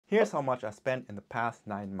Here's how much I spent in the past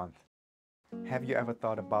 9 months. Have you ever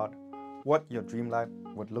thought about what your dream life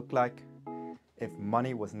would look like if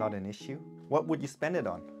money was not an issue? What would you spend it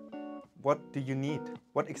on? What do you need?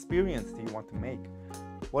 What experience do you want to make?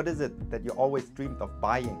 What is it that you always dreamed of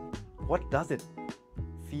buying? What does it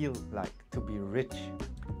feel like to be rich?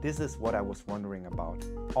 This is what I was wondering about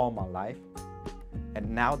all my life. And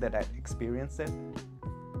now that I've experienced it,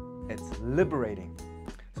 it's liberating.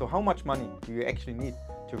 So how much money do you actually need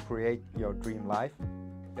to create your dream life?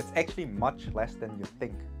 It's actually much less than you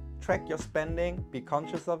think. Track your spending, be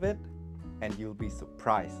conscious of it, and you'll be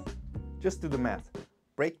surprised. Just do the math.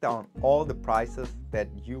 Break down all the prices that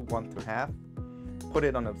you want to have, put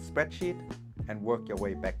it on a spreadsheet, and work your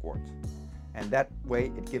way backwards. And that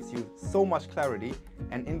way it gives you so much clarity,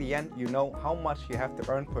 and in the end you know how much you have to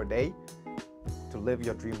earn per day to live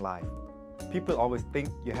your dream life. People always think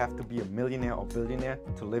you have to be a millionaire or billionaire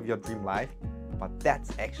to live your dream life, but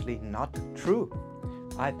that's actually not true.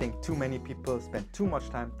 I think too many people spend too much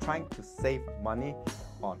time trying to save money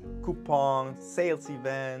on coupons, sales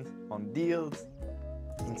events, on deals,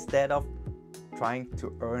 instead of trying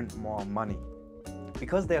to earn more money.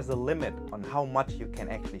 Because there's a limit on how much you can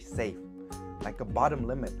actually save, like a bottom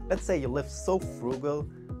limit. Let's say you live so frugal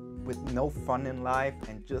with no fun in life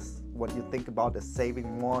and just what you think about is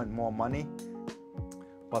saving more and more money,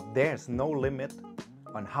 but there's no limit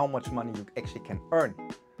on how much money you actually can earn.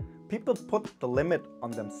 People put the limit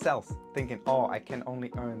on themselves, thinking, oh, I can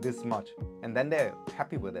only earn this much, and then they're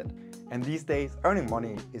happy with it. And these days, earning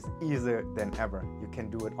money is easier than ever. You can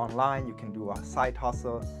do it online, you can do a side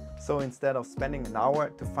hustle. So instead of spending an hour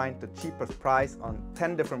to find the cheapest price on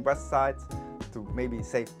 10 different websites to maybe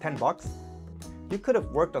save 10 bucks, you could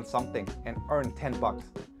have worked on something and earned 10 bucks.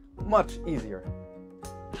 Much easier.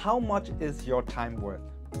 How much is your time worth?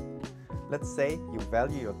 Let's say you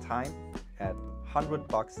value your time at 100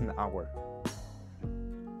 bucks an hour,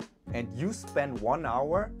 and you spend 1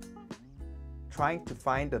 hour trying to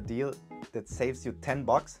find a deal that saves you 10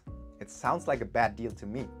 bucks. It sounds like a bad deal to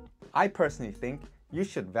me. I personally think you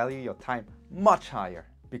should value your time much higher,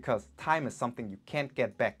 because time is something you can't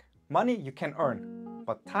get back. Money you can earn,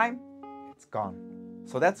 but time, it's gone.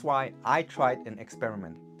 So that's why I tried an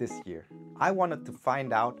experiment this year. I wanted to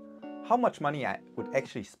find out how much money I would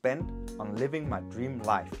actually spend on living my dream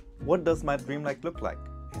life. What does my dream life look like?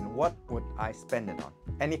 And what would I spend it on?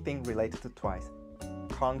 Anything related to Twice.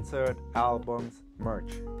 Concert, albums,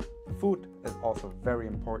 merch. Food is also very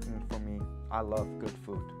important for me. I love good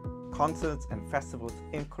food. Concerts and festivals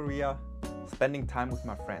in Korea. Spending time with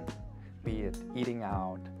my friends. Be it eating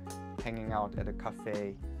out, hanging out at a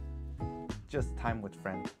cafe. Just time with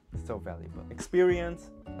friends. So valuable. Experience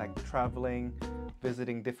like traveling,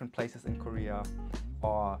 visiting different places in Korea,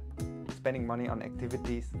 or spending money on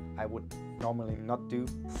activities I would normally not do.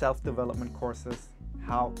 Self-development courses.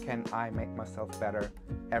 How can I make myself better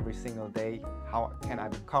every single day? How can I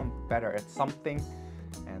become better at something?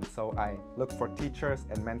 And so I look for teachers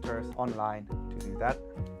and mentors online to do that.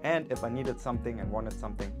 And if I needed something and wanted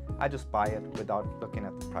something, I just buy it without looking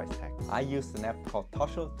at the price tag. I used an app called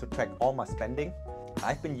Toshel to track all my spending.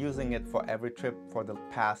 I've been using it for every trip for the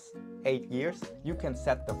past 8 years. You can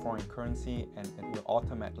set the foreign currency and it will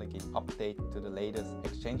automatically update to the latest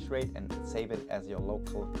exchange rate and save it as your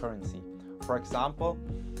local currency. For example,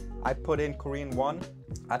 I put in Korean won,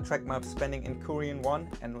 I track my spending in Korean won,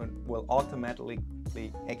 and it will automatically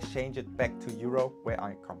exchange it back to euro where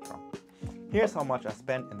I come from. Here's how much I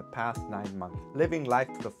spent in the past 9 months. Living life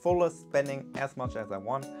to the fullest, spending as much as I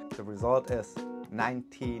want. The result is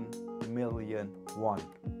 19 million won.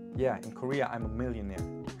 Yeah, in Korea I'm a millionaire,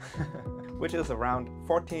 which is around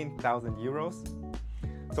 14,000 euros.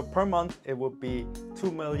 So per month it would be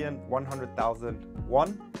 2,100,000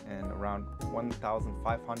 won and around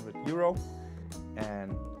 1,500 euro.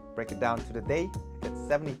 And break it down to the day, it's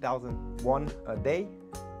 70,000 won a day.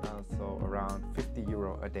 So around 50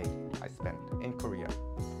 euro a day I spent in Korea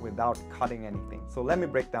without cutting anything. So let me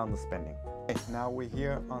break down the spending. Okay, now we're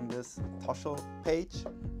here on this Toshel page,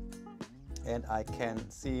 and I can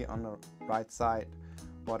see on the right side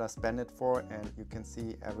what I spend it for, and you can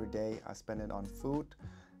see every day I spend it on food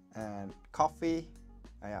and coffee.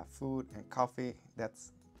 Yeah, food and coffee,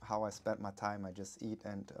 that's how I spend my time. I just eat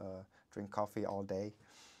and drink coffee all day.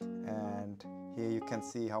 And here you can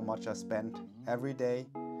see how much I spend every day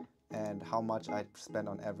and how much I spend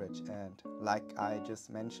on average. And like I just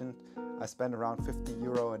mentioned, I spend around 50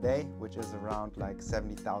 euro a day, which is around like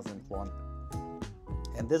 70,000 won.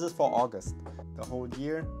 And this is for August. The whole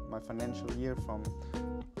year, my financial year from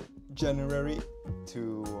January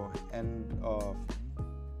to end of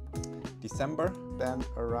December, spent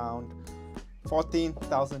around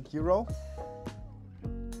 14,000 euro,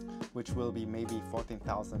 which will be maybe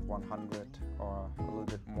 14,100 or a little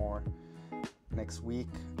bit more next week.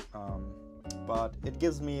 But it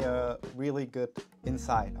gives me a really good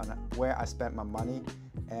insight on where I spent my money,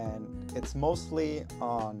 and it's mostly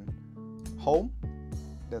on home.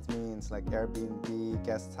 That means like Airbnb,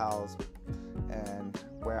 guest house, and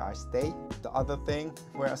where I stay. The other thing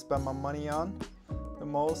where I spend my money on the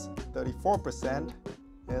most, 34%,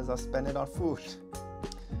 is I spend it on food.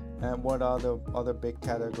 And what are the other big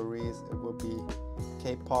categories? It will be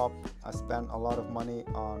K-pop. I spent a lot of money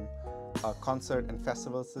on concert and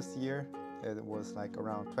festivals this year. It was like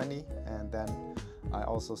around 20, and then I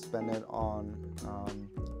also spent it on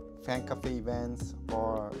fan cafe events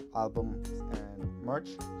or albums and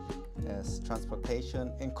merch. As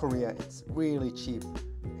transportation in Korea, it's really cheap.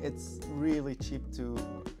 It's really cheap to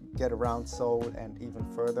get around Seoul and even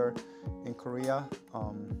further in Korea.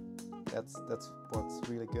 That's what's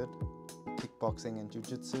really good. Kickboxing and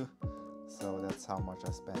jiu-jitsu. So that's how much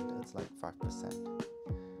I spent. It's like 5%.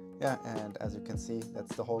 Yeah, and as you can see,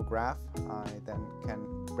 that's the whole graph. I then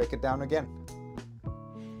can break it down again.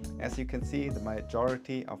 As you can see, the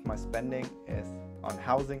majority of my spending is on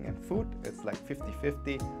housing and food. It's like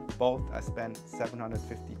 50-50. Both I spent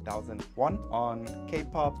 750,000 won. On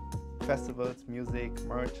K-pop, festivals, music,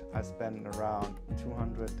 merch, I spent around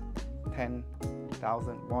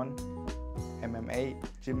 210,000 won. MMA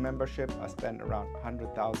gym membership, I spent around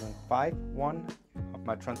 100,005 won.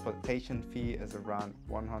 My transportation fee is around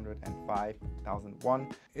 105,000 won.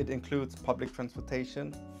 It includes public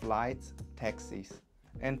transportation, flights, taxis,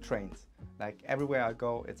 and trains. Like everywhere I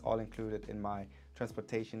go, it's all included in my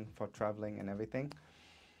transportation for traveling and everything.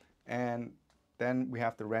 And then we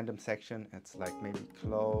have the random section. It's like maybe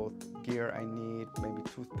clothes, gear I need, maybe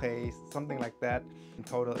toothpaste, something like that. In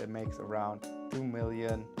total, it makes around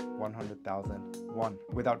 2,100,000 won.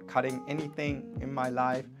 Without cutting anything in my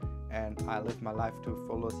life, and I live my life to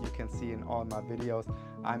fullest. You can see in all my videos,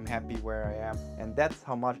 I'm happy where I am. And that's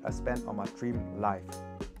how much I spent on my dream life.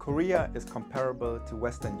 Korea is comparable to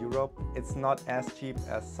Western Europe. It's not as cheap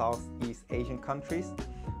as Southeast Asian countries,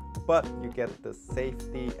 but you get the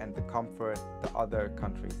safety and the comfort the other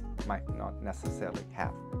countries might not necessarily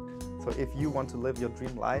have. So if you want to live your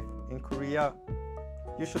dream life in Korea,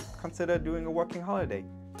 you should consider doing a working holiday.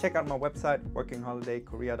 Check out my website,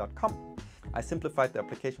 workingholidaykorea.com. I simplified the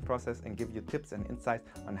application process and give you tips and insights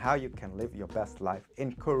on how you can live your best life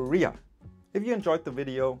in Korea. If you enjoyed the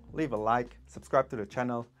video, leave a like, subscribe to the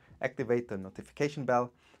channel, activate the notification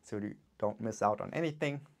bell so you don't miss out on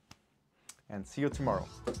anything, and see you tomorrow.